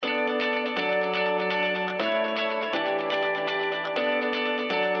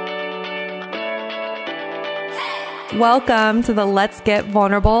Welcome to the Let's Get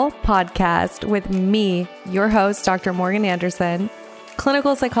Vulnerable podcast with me, your host, Dr. Morgan Anderson,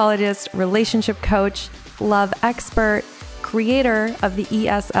 clinical psychologist, relationship coach, love expert, creator of the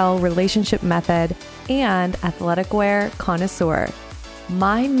ESL relationship method, and athletic wear connoisseur.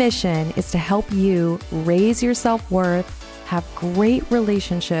 My mission is to help you raise your self-worth, have great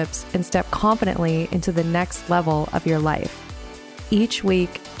relationships, and step confidently into the next level of your life. Each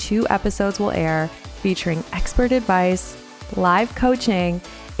week, 2 episodes will air featuring expert advice, live coaching,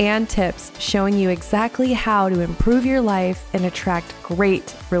 and tips showing you exactly how to improve your life and attract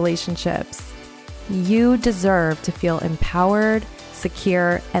great relationships. You deserve to feel empowered,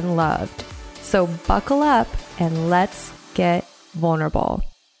 secure, and loved. So buckle up and let's get vulnerable.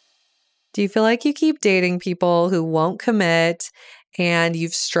 Do you feel like you keep dating people who won't commit and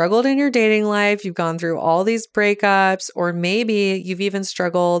you've struggled in your dating life? You've gone through all these breakups, or maybe you've even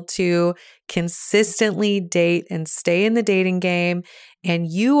struggled to consistently date and stay in the dating game, and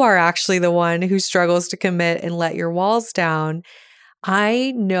you are actually the one who struggles to commit and let your walls down.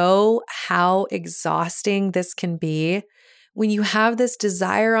 I know how exhausting this can be when you have this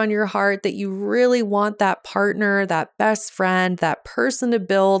desire on your heart that you really want that partner, that best friend, that person to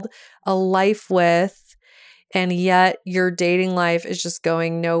build a life with, and yet your dating life is just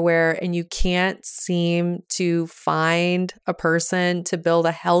going nowhere and you can't seem to find a person to build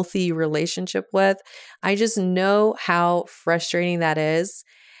a healthy relationship with. I just know how frustrating that is.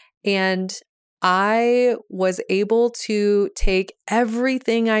 And I was able to take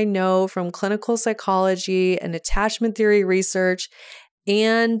everything I know from clinical psychology and attachment theory research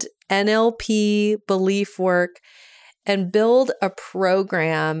and NLP belief work and build a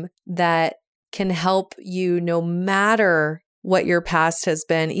program that can help you no matter what your past has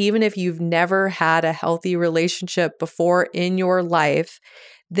been. Even if you've never had a healthy relationship before in your life,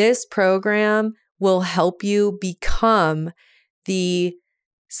 this program will help you become the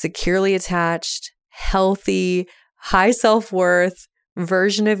securely attached, healthy, high self-worth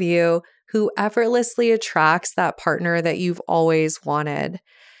version of you who effortlessly attracts that partner that you've always wanted.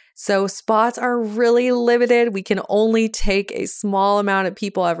 So spots are really limited. We can only take a small amount of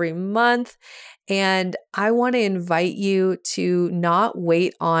people every month. And I want to invite you to not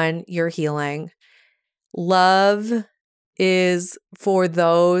wait on your healing. Love is for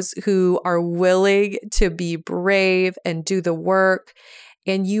those who are willing to be brave and do the work.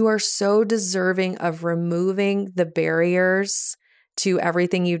 And you are so deserving of removing the barriers to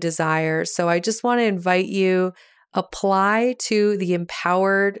everything you desire. So I just want to invite you, apply to the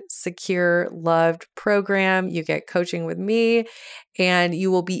Empowered, Secure, Loved program. You get coaching with me, and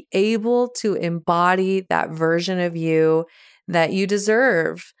you will be able to embody that version of you that you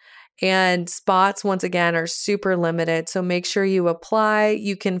deserve. And spots, once again, are super limited. So make sure you apply.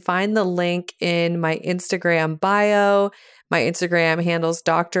 You can find the link in my Instagram bio. My Instagram handles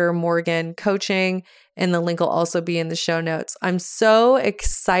Dr. Morgan Coaching, and the link will also be in the show notes. I'm so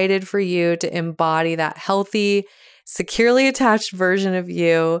excited for you to embody that healthy, securely attached version of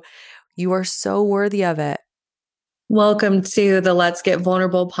you. You are so worthy of it. Welcome to the Let's Get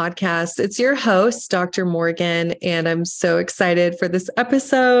Vulnerable podcast. It's your host, Dr. Morgan, and I'm so excited for this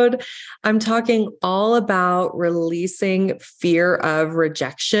episode. I'm talking all about releasing fear of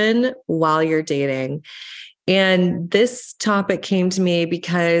rejection while you're dating. And this topic came to me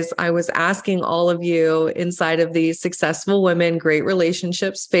because I was asking all of you inside of the Successful Women, Great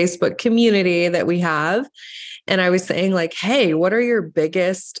Relationships Facebook community that we have. And I was saying like, hey, what are your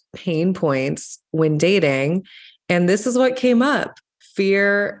biggest pain points when dating? And this is what came up: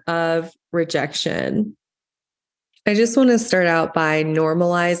 fear of rejection. I just want to start out by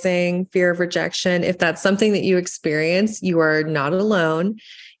normalizing fear of rejection. If that's something that you experience, you are not alone.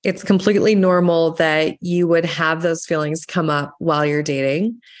 It's completely normal that you would have those feelings come up while you're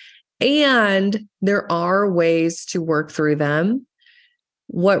dating. And there are ways to work through them.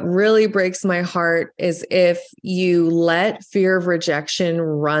 What really breaks my heart is if you let fear of rejection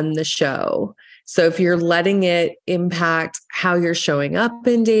run the show. So if you're letting it impact how you're showing up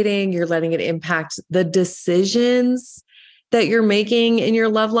in dating, you're letting it impact the decisions that you're making in your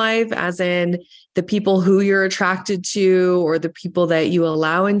love life, as in the people who you're attracted to or the people that you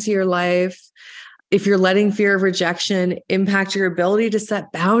allow into your life. If you're letting fear of rejection impact your ability to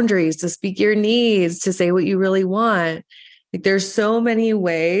set boundaries, to speak your needs, to say what you really want. Like, there's so many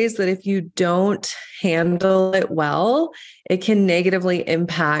ways that if you don't handle it well, it can negatively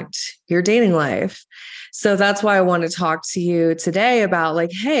impact your dating life. So that's why I want to talk to you today about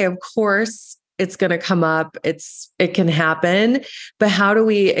like, hey, of course, it's going to come up. It can happen, but how do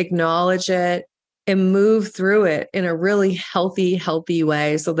we acknowledge it and move through it in a really healthy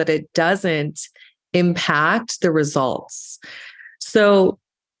way so that it doesn't impact the results. So,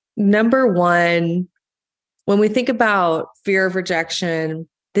 number one, when we think about fear of rejection,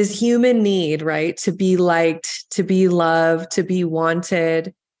 this human need, right, to be liked, to be loved, to be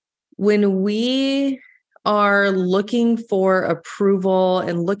wanted, when we are looking for approval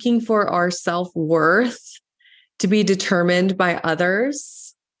and looking for our self-worth to be determined by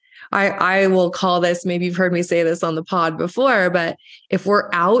others, I will call this, maybe you've heard me say this on the pod before, but if we're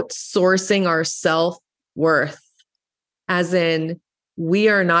outsourcing our self-worth, as in we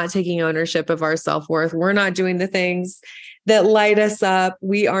are not taking ownership of our self-worth, we're not doing the things that light us up,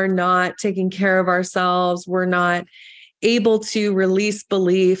 we are not taking care of ourselves, we're not able to release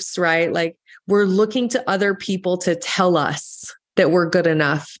beliefs, right? Like we're looking to other people to tell us that we're good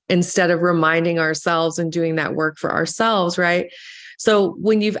enough instead of reminding ourselves and doing that work for ourselves, right? So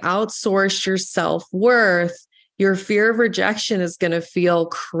when you've outsourced your self-worth, your fear of rejection is going to feel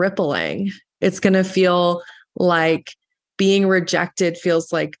crippling. It's going to feel like being rejected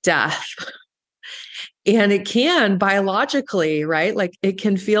feels like death. And it can biologically, right? Like it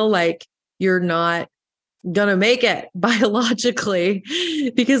can feel like you're not gonna make it biologically,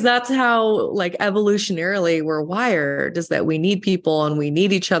 because that's how like evolutionarily we're wired, is that we need people and we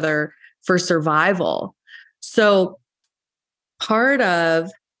need each other for survival. So part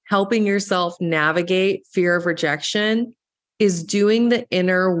of helping yourself navigate fear of rejection is doing the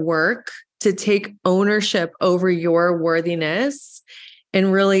inner work to take ownership over your worthiness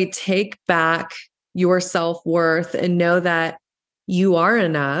and really take back your self-worth and know that you are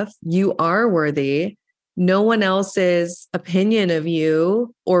enough, you are worthy. No one else's opinion of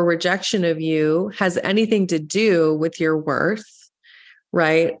you or rejection of you has anything to do with your worth,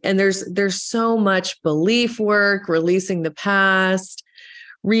 right? And there's so much belief work, releasing the past,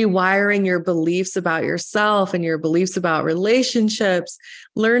 rewiring your beliefs about yourself and your beliefs about relationships,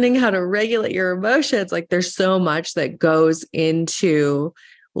 learning how to regulate your emotions. Like there's so much that goes into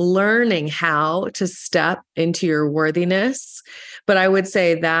learning how to step into your worthiness. But I would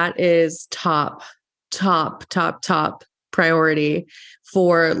say that is top priority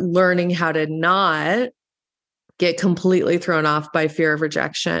for learning how to not get completely thrown off by fear of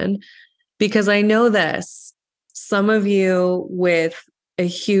rejection. Because I know this, some of you with a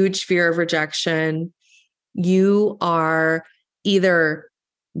huge fear of rejection, you are either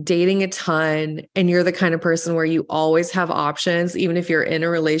dating a ton and you're the kind of person where you always have options. Even if you're in a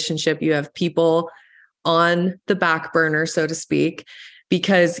relationship, you have people on the back burner, so to speak,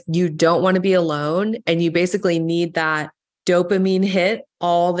 because you don't want to be alone and you basically need that dopamine hit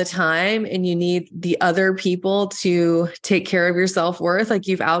all the time and you need the other people to take care of your self-worth. Like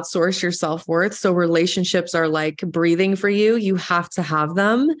you've outsourced your self-worth. So relationships are like breathing for you. You have to have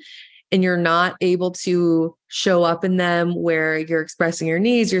them and you're not able to show up in them where you're expressing your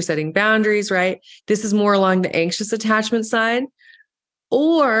needs, you're setting boundaries, right? This is more along the anxious attachment side.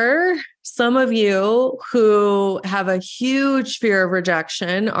 Or some of you who have a huge fear of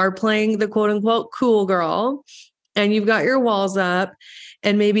rejection are playing the quote unquote cool girl, and you've got your walls up.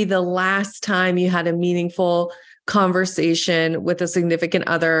 And maybe the last time you had a meaningful conversation with a significant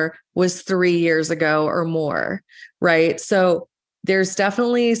other was 3 years ago or more, right? So there's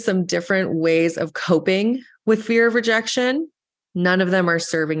definitely some different ways of coping with fear of rejection. None of them are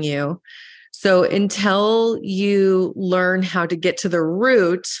serving you. So until you learn how to get to the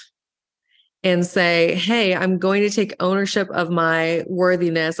root and say, hey, I'm going to take ownership of my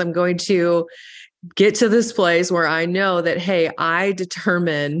worthiness. I'm going to get to this place where I know that, hey, I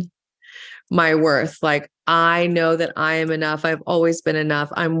determine my worth. Like I know that I am enough. I've always been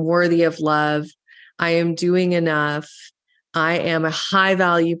enough. I'm worthy of love. I am doing enough. I am a high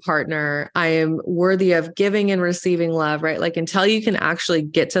value partner. I am worthy of giving and receiving love, right? Like until you can actually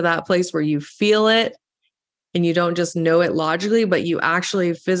get to that place where you feel it and you don't just know it logically, but you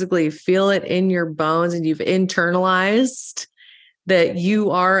actually physically feel it in your bones and you've internalized that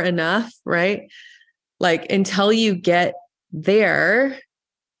you are enough, right? Like until you get there,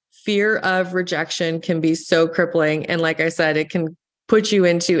 fear of rejection can be so crippling. And like I said, it can put you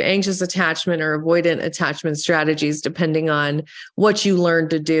into anxious attachment or avoidant attachment strategies, depending on what you learned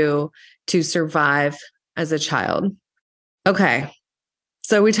to do to survive as a child. Okay.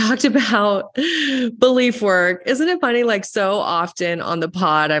 So we talked about belief work. Isn't it funny? Like so often on the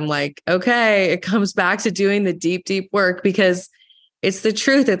pod, I'm like, okay, it comes back to doing the deep, deep work because it's the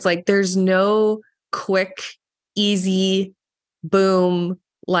truth. It's like, there's no quick, easy, boom,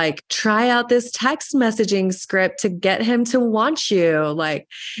 like try out this text messaging script to get him to want you. Like,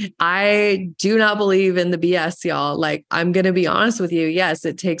 I do not believe in the BS, y'all. Like, I'm going to be honest with you. Yes,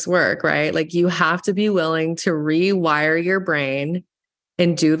 it takes work, right? Like you have to be willing to rewire your brain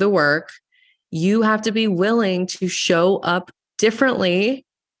and do the work. You have to be willing to show up differently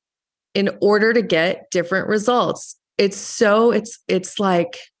in order to get different results. It's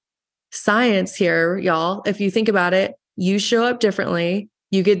like science here, y'all. If you think about it, you show up differently,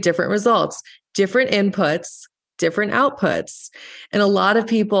 you get different results, different inputs, different outputs. And a lot of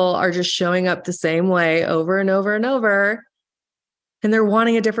people are just showing up the same way over and over and over, and they're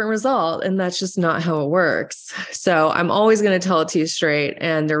wanting a different result. And that's just not how it works. So I'm always going to tell it to you straight.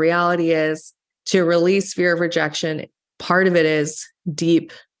 And the reality is, to release fear of rejection, part of it is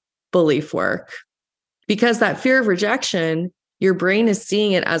deep belief work. Because that fear of rejection, your brain is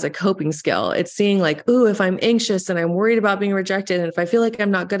seeing it as a coping skill. It's seeing like, ooh, if I'm anxious and I'm worried about being rejected, and if I feel like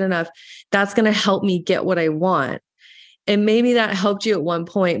I'm not good enough, that's going to help me get what I want. And maybe that helped you at one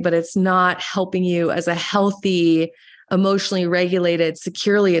point, but it's not helping you as a healthy, emotionally regulated,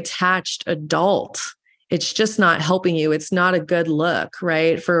 securely attached adult. It's just not helping you. It's not a good look,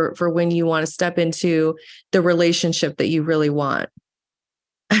 right? For when you want to step into the relationship that you really want.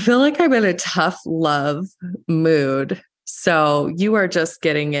 I feel like I'm in a tough love mood. So you are just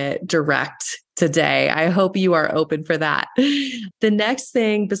getting it direct today. I hope you are open for that. The next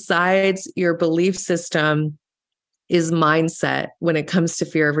thing besides your belief system is mindset when it comes to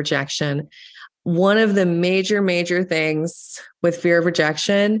fear of rejection. One of the major things with fear of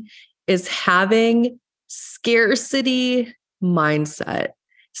rejection is having scarcity mindset.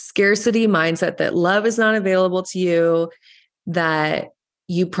 Scarcity mindset that love is not available to you, that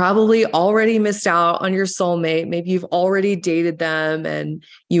you probably already missed out on your soulmate. Maybe you've already dated them and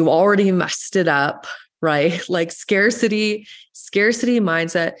you already messed it up, right? Like scarcity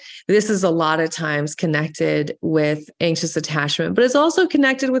mindset. This is a lot of times connected with anxious attachment, but it's also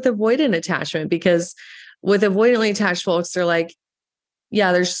connected with avoidant attachment, because with avoidantly attached folks, they're like,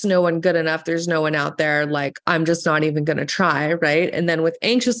 yeah, there's just no one good enough. There's no one out there. Like, I'm just not even going to try. Right. And then with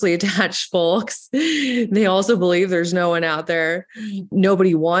anxiously attached folks, they also believe there's no one out there.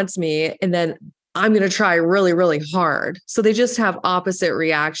 Nobody wants me. And then I'm going to try really hard. So they just have opposite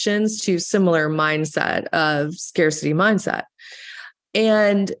reactions to similar mindset of scarcity mindset.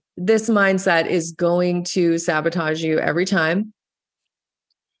 And this mindset is going to sabotage you every time.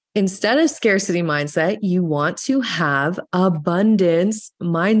 Instead of scarcity mindset, you want to have abundance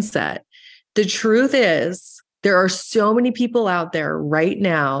mindset. The truth is, there are so many people out there right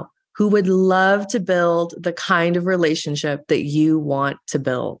now who would love to build the kind of relationship that you want to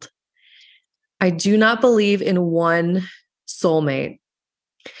build. I do not believe in one soulmate.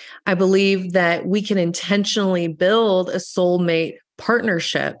 I believe that we can intentionally build a soulmate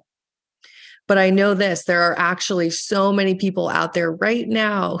partnership. But I know this, there are actually so many people out there right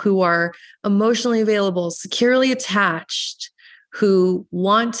now who are emotionally available, securely attached, who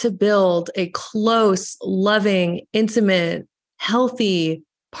want to build a close, loving, intimate, healthy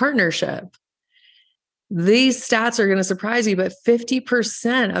partnership. These stats are going to surprise you, but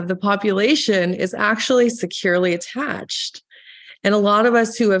 50% of the population is actually securely attached. And a lot of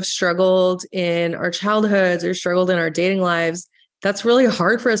us who have struggled in our childhoods or struggled in our dating lives, that's really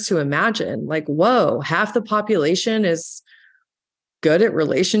hard for us to imagine. Like, whoa, half the population is good at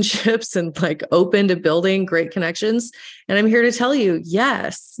relationships and like open to building great connections. And I'm here to tell you,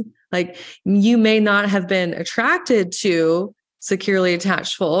 yes, like you may not have been attracted to securely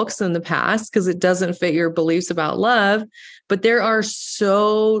attached folks in the past because it doesn't fit your beliefs about love, but there are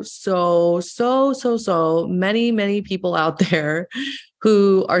so many people out there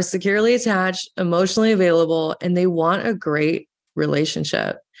who are securely attached, emotionally available, and they want a great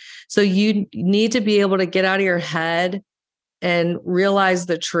relationship. So you need to be able to get out of your head and realize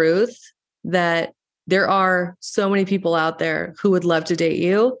the truth that there are so many people out there who would love to date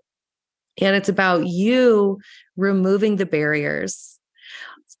you. And it's about you removing the barriers.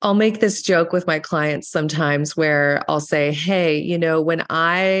 I'll make this joke with my clients sometimes where I'll say, hey, you know, when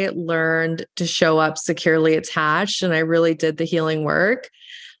I learned to show up securely attached and I really did the healing work,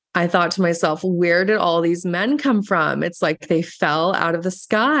 I thought to myself, where did all these men come from? It's like they fell out of the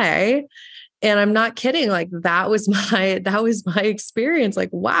sky. And I'm not kidding. Like that was my experience. Like,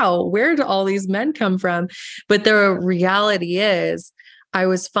 wow, where did all these men come from? But the reality is I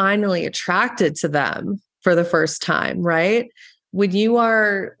was finally attracted to them for the first time, right? When you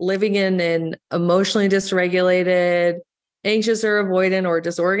are living in an emotionally dysregulated, anxious or avoidant or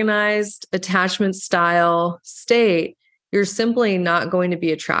disorganized attachment style state, you're simply not going to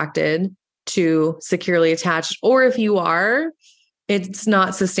be attracted to securely attached. Or if you are, it's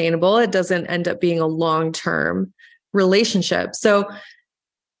not sustainable. It doesn't end up being a long-term relationship. So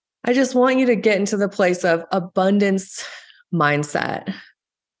I just want you to get into the place of abundance mindset.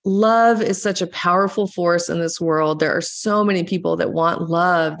 love is such a powerful force in this world. There are so many people that want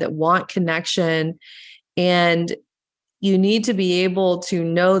love, that want connection. And you need to be able to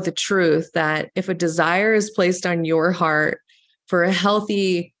know the truth that if a desire is placed on your heart for a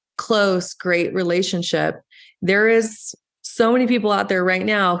healthy, close, great relationship, there is so many people out there right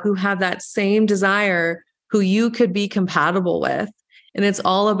now who have that same desire, who you could be compatible with. And it's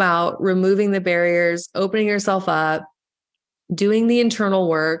all about removing the barriers, opening yourself up, doing the internal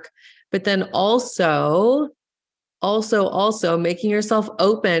work, but then also making yourself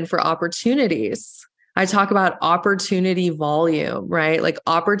open for opportunities. I talk about opportunity volume, right? Like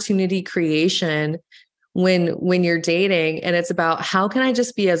opportunity creation when you're dating, and it's about how can I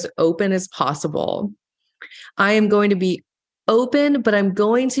just be as open as possible? I am going to be open, but I'm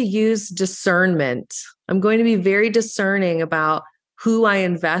going to use discernment. I'm going to be very discerning about who I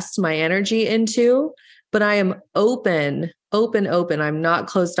invest my energy into, but I am open. I'm not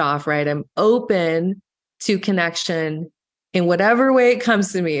closed off, right? I'm open to connection in whatever way it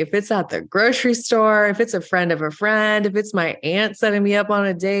comes to me. If it's at the grocery store, if it's a friend of a friend, if it's my aunt setting me up on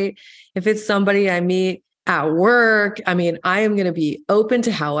a date, if it's somebody I meet at work, I mean, I am going to be open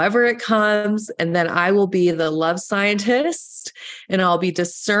to however it comes. And then I will be the love scientist and I'll be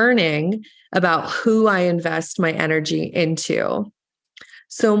discerning about who I invest my energy into.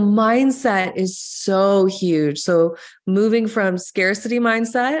 So mindset is so huge. So moving from scarcity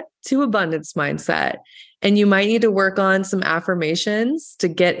mindset to abundance mindset. And you might need to work on some affirmations to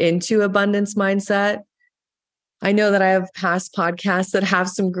get into abundance mindset. I know that I have past podcasts that have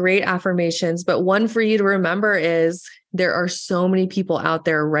some great affirmations, but one for you to remember is there are so many people out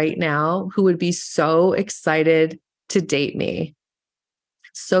there right now who would be so excited to date me.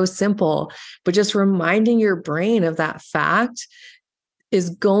 So simple, but just reminding your brain of that fact is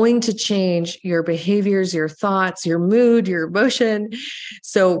going to change your behaviors, your thoughts, your mood, your emotion.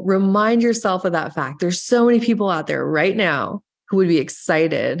 So remind yourself of that fact. There's so many people out there right now who would be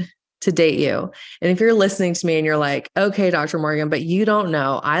excited to date you. And if you're listening to me and you're like, okay, Dr. Morgan, but you don't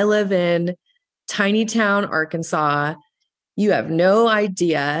know, I live in tiny town, Arkansas. You have no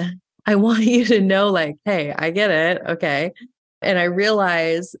idea. I want you to know, like, hey, I get it. Okay. And I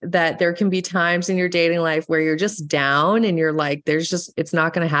realize that there can be times in your dating life where you're just down and you're like, it's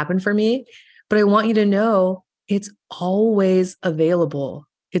not going to happen for me. But I want you to know it's always available.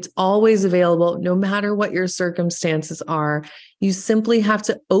 It's always available, no matter what your circumstances are. You simply have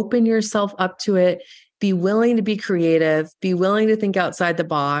to open yourself up to it, be willing to be creative, be willing to think outside the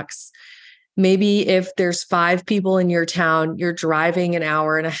box. Maybe if there's 5 people in your town, you're driving an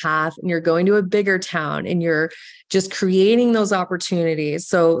hour and a half and you're going to a bigger town and you're just creating those opportunities.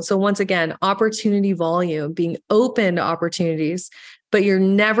 So once again, opportunity volume, being open to opportunities, but you're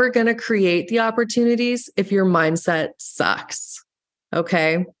never going to create the opportunities if your mindset sucks.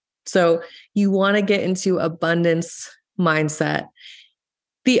 Okay. So you want to get into abundance mindset.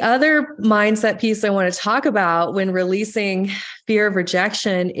 The other mindset piece I want to talk about when releasing fear of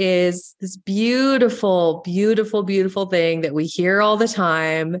rejection is this beautiful, beautiful, beautiful thing that we hear all the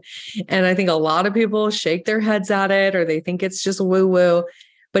time. And I think a lot of people shake their heads at it or they think it's just woo-woo.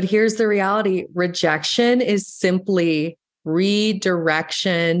 But here's the reality. Rejection is simply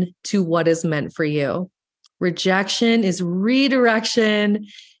redirection to what is meant for you. Rejection is redirection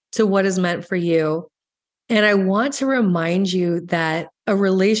to what is meant for you. And I want to remind you that a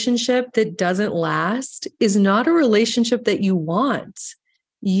relationship that doesn't last is not a relationship that you want.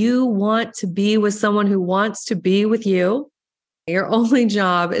 You want to be with someone who wants to be with you. Your only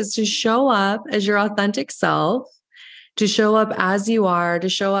job is to show up as your authentic self, to show up as you are, to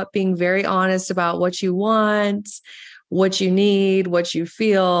show up being very honest about what you want, what you need, what you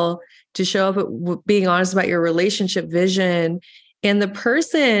feel, to show up being honest about your relationship vision. And the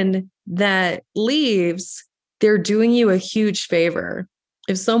person that leaves, they're doing you a huge favor.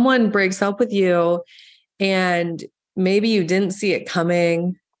 If someone breaks up with you and maybe you didn't see it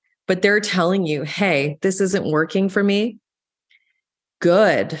coming, but they're telling you, hey, this isn't working for me.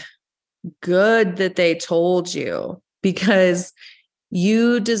 Good that they told you, because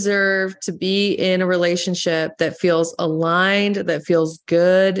you deserve to be in a relationship that feels aligned, that feels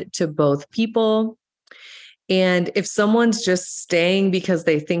good to both people. And if someone's just staying because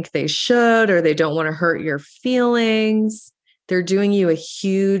they think they should, or they don't want to hurt your feelings, they're doing you a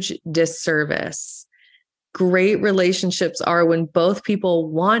huge disservice. Great relationships are when both people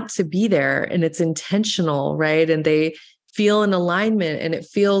want to be there and it's intentional, right? And they feel in alignment and it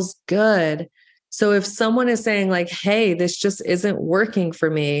feels good. So if someone is saying like, hey, this just isn't working for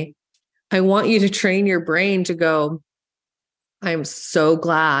me, I want you to train your brain to go, I'm so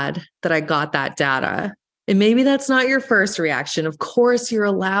glad that I got that data. And maybe that's not your first reaction. Of course, you're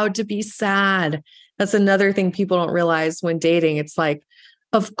allowed to be sad. That's another thing people don't realize when dating. It's like,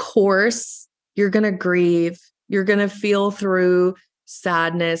 of course, you're going to grieve. You're going to feel through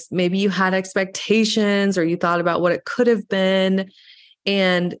sadness. Maybe you had expectations or you thought about what it could have been.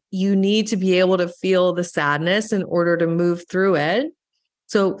 And you need to be able to feel the sadness in order to move through it.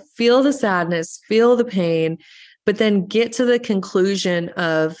 So feel the sadness, feel the pain, but then get to the conclusion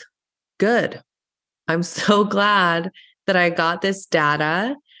of, good. I'm so glad that I got this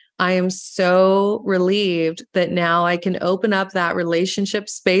data. I am so relieved that now I can open up that relationship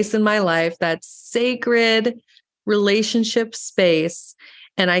space in my life, that sacred relationship space,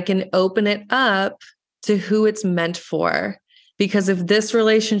 and I can open it up to who it's meant for. Because if this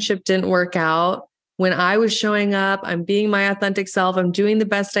relationship didn't work out, when I was showing up, I'm being my authentic self, I'm doing the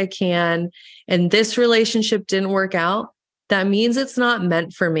best I can, and this relationship didn't work out, that means it's not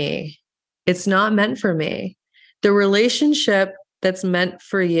meant for me. It's not meant for me. The relationship that's meant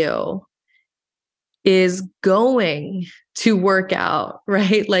for you is going to work out,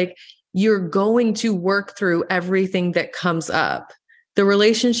 right? Like you're going to work through everything that comes up. The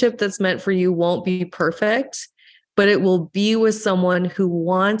relationship that's meant for you won't be perfect, but it will be with someone who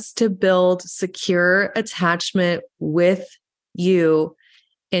wants to build secure attachment with you.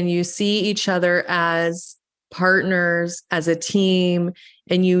 And you see each other as partners, as a team,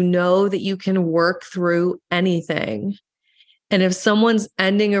 and you know that you can work through anything. And if someone's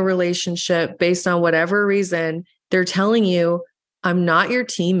ending a relationship based on whatever reason, they're telling you, I'm not your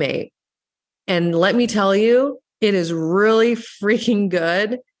teammate. And let me tell you, it is really freaking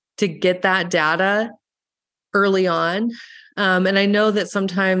good to get that data early on. And I know that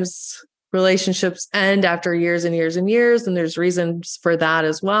sometimes relationships end after years and years and years, and there's reasons for that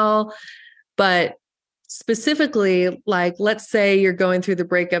as well. But specifically, like, let's say you're going through the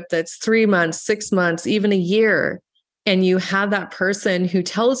breakup that's 3 months, 6 months, even a year, and you have that person who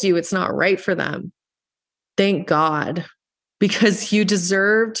tells you it's not right for them. Thank God, because you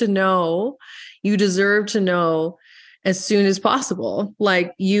deserve to know as soon as possible.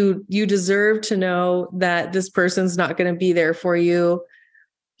 Like you deserve to know that this person's not going to be there for you,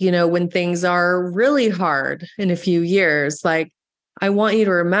 when things are really hard in a few years. Like, I want you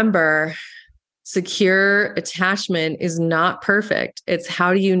to remember, secure attachment is not perfect. It's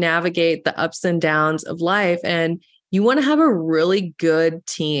how do you navigate the ups and downs of life? And you want to have a really good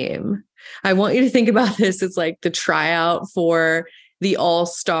team. I want you to think about this. It's like the tryout for the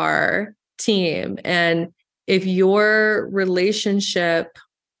all-star team. And if your relationship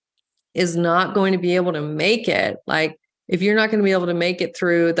is not going to be able to make it, like if you're not going to be able to make it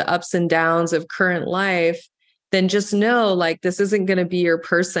through the ups and downs of current life, then just know, like, this isn't going to be your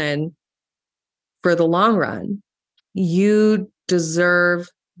person for the long run. You deserve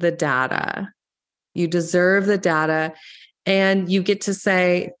the data. You deserve the data. And you get to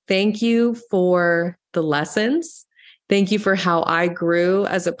say, thank you for the lessons. Thank you for how I grew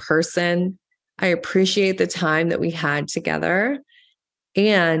as a person. I appreciate the time that we had together.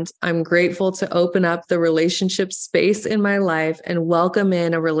 And I'm grateful to open up the relationship space in my life and welcome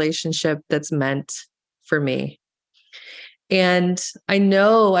in a relationship that's meant for me. And I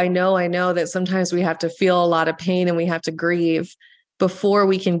know that sometimes we have to feel a lot of pain and we have to grieve before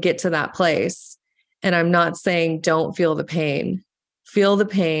we can get to that place. And I'm not saying don't feel the pain. Feel the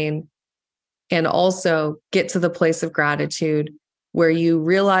pain and also get to the place of gratitude where you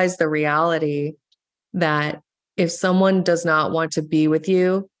realize the reality that if someone does not want to be with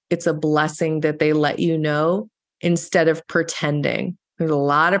you, it's a blessing that they let you know instead of pretending. There's a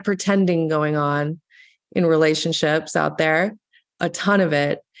lot of pretending going on in relationships out there, a ton of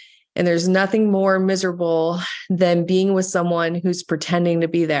it. And there's nothing more miserable than being with someone who's pretending to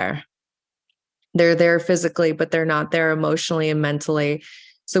be there. They're there physically, but they're not there emotionally and mentally.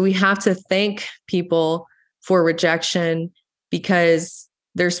 So we have to thank people for rejection because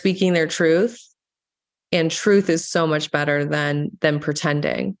they're speaking their truth. And truth is so much better than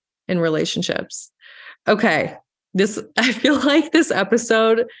pretending in relationships. Okay. I feel like this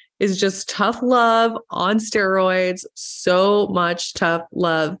episode is just tough love on steroids, so much tough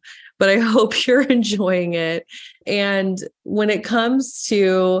love, but I hope you're enjoying it. And when it comes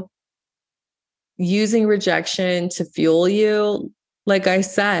to using rejection to fuel you, like I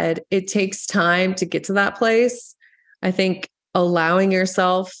said, it takes time to get to that place. I think allowing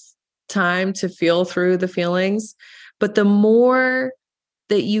yourself time to feel through the feelings, but the more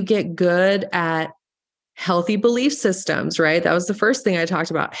that you get good at healthy belief systems, right? That was the first thing I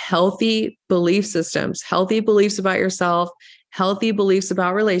talked about. Healthy belief systems, healthy beliefs about yourself, healthy beliefs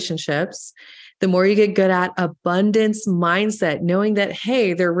about relationships. the more you get good at abundance mindset, knowing that,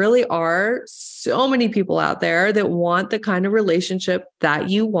 hey, there really are so many people out there that want the kind of relationship that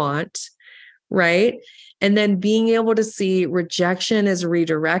you want, right? And then being able to see rejection as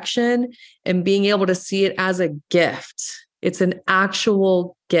redirection and being able to see it as a gift. It's an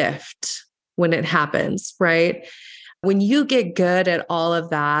actual gift when it happens, right? When you get good at all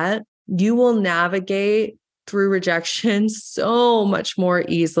of that, you will navigate through rejection so much more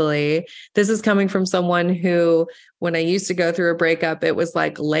easily. This is coming from someone who, when I used to go through a breakup, it was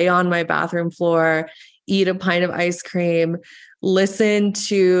like lay on my bathroom floor, eat a pint of ice cream, listen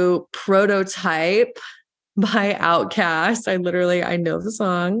to Prototype by Outkast. I know the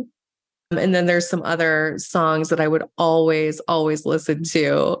song. And then there's some other songs that I would always listen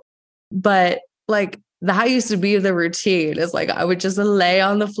to. But like that used to be the routine. It's like I would just lay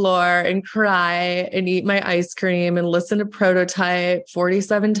on the floor and cry and eat my ice cream and listen to Prototype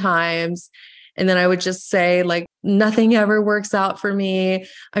 47 times. And then I would just say, like, nothing ever works out for me.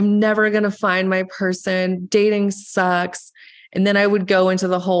 I'm never going to find my person. Dating sucks. And then I would go into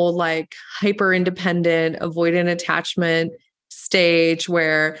the whole like hyper independent, avoidant attachment stage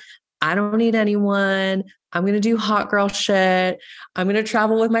where I don't need anyone. I'm going to do hot girl shit. I'm going to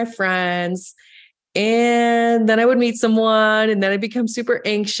travel with my friends. And then I would meet someone and then I become super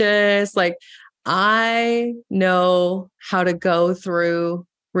anxious. Like I know how to go through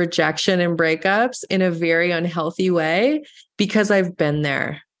rejection and breakups in a very unhealthy way because I've been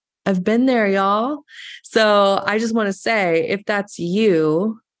there. I've been there, y'all. So I just want to say, if that's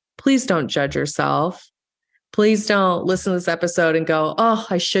you, please don't judge yourself. Please don't listen to this episode and go, oh,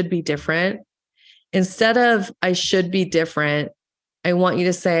 I should be different. Instead of I should be different, I want you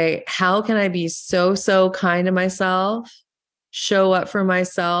to say, how can I be so kind to myself, show up for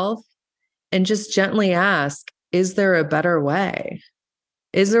myself, and just gently ask, is there a better way?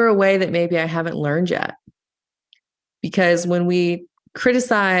 Is there a way that maybe I haven't learned yet? Because when we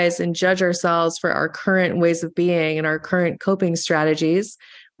criticize and judge ourselves for our current ways of being and our current coping strategies,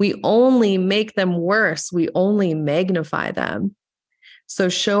 we only make them worse. We only magnify them. So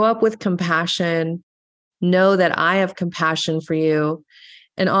show up with compassion. Know that I have compassion for you.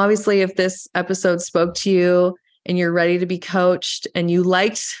 And obviously, if this episode spoke to you and you're ready to be coached and you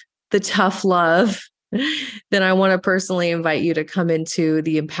liked the tough love, then I want to personally invite you to come into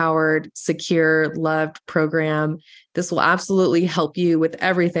the Empowered, Secure, Loved program. This will absolutely help you with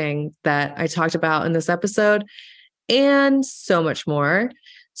everything that I talked about in this episode and so much more.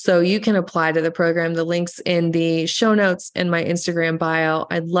 So you can apply to the program. The link's in the show notes and my Instagram bio.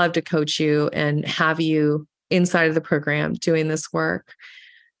 I'd love to coach you and have you inside of the program doing this work.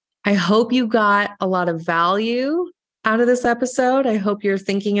 I hope you got a lot of value out of this episode. I hope you're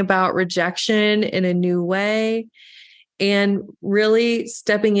thinking about rejection in a new way and really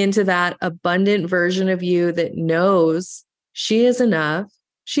stepping into that abundant version of you that knows she is enough.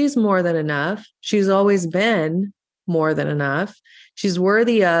 She's more than enough. She's always been more than enough. She's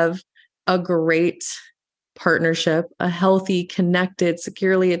worthy of a great partnership, a healthy, connected,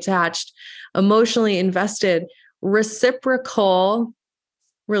 securely attached, emotionally invested, reciprocal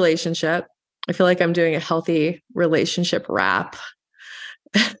relationship. I feel like I'm doing a healthy relationship rap.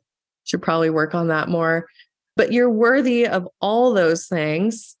 Should probably work on that more. But you're worthy of all those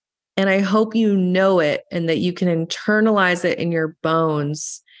things. And I hope you know it and that you can internalize it in your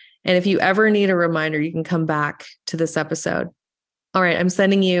bones. And if you ever need a reminder, you can come back to this episode. All right, I'm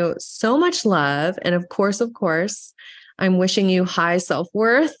sending you so much love. And of course, I'm wishing you high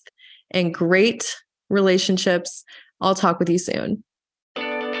self-worth and great relationships. I'll talk with you soon.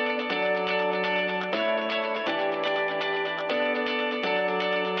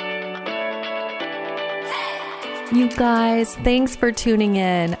 You guys, thanks for tuning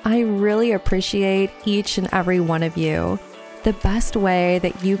in. I really appreciate each and every one of you. The best way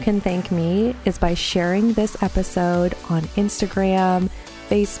that you can thank me is by sharing this episode on Instagram,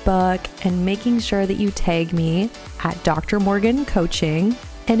 Facebook, and making sure that you tag me at Dr. Morgan Coaching.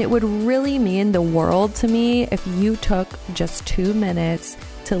 And it would really mean the world to me if you took just 2 minutes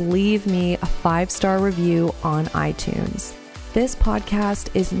to leave me a 5-star review on iTunes. This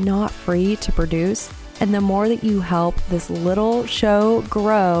podcast is not free to produce, and the more that you help this little show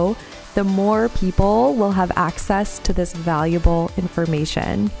grow, the more people will have access to this valuable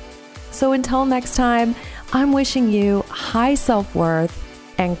information. So until next time, I'm wishing you high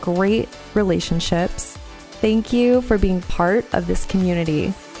self-worth and great relationships. Thank you for being part of this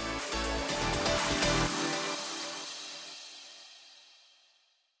community.